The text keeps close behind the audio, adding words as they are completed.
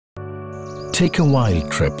Take a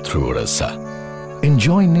wild trip through Odisha.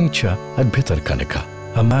 Enjoy nature at Bhitarkanika,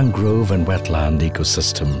 a mangrove and wetland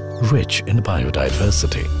ecosystem rich in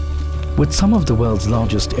biodiversity. With some of the world's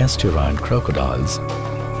largest estuarine crocodiles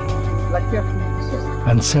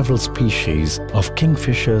and several species of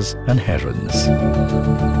kingfishers and herons.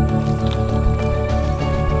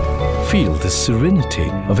 Feel the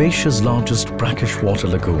serenity of Asia's largest brackish water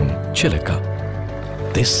lagoon, Chilika.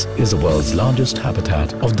 This is the world's largest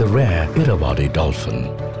habitat of the rare Irrawaddy dolphin.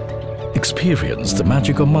 Experience the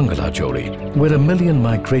magic of Mangalajori, where 1 million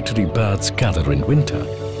migratory birds gather in winter.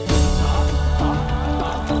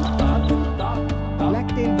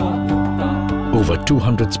 Over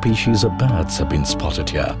 200 species of birds have been spotted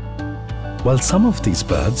here. While some of these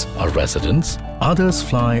birds are residents, others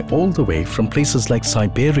fly all the way from places like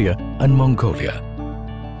Siberia and Mongolia.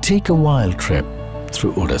 Take a wild trip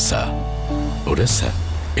through Odisha. Odisha,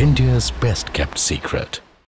 India's best kept secret.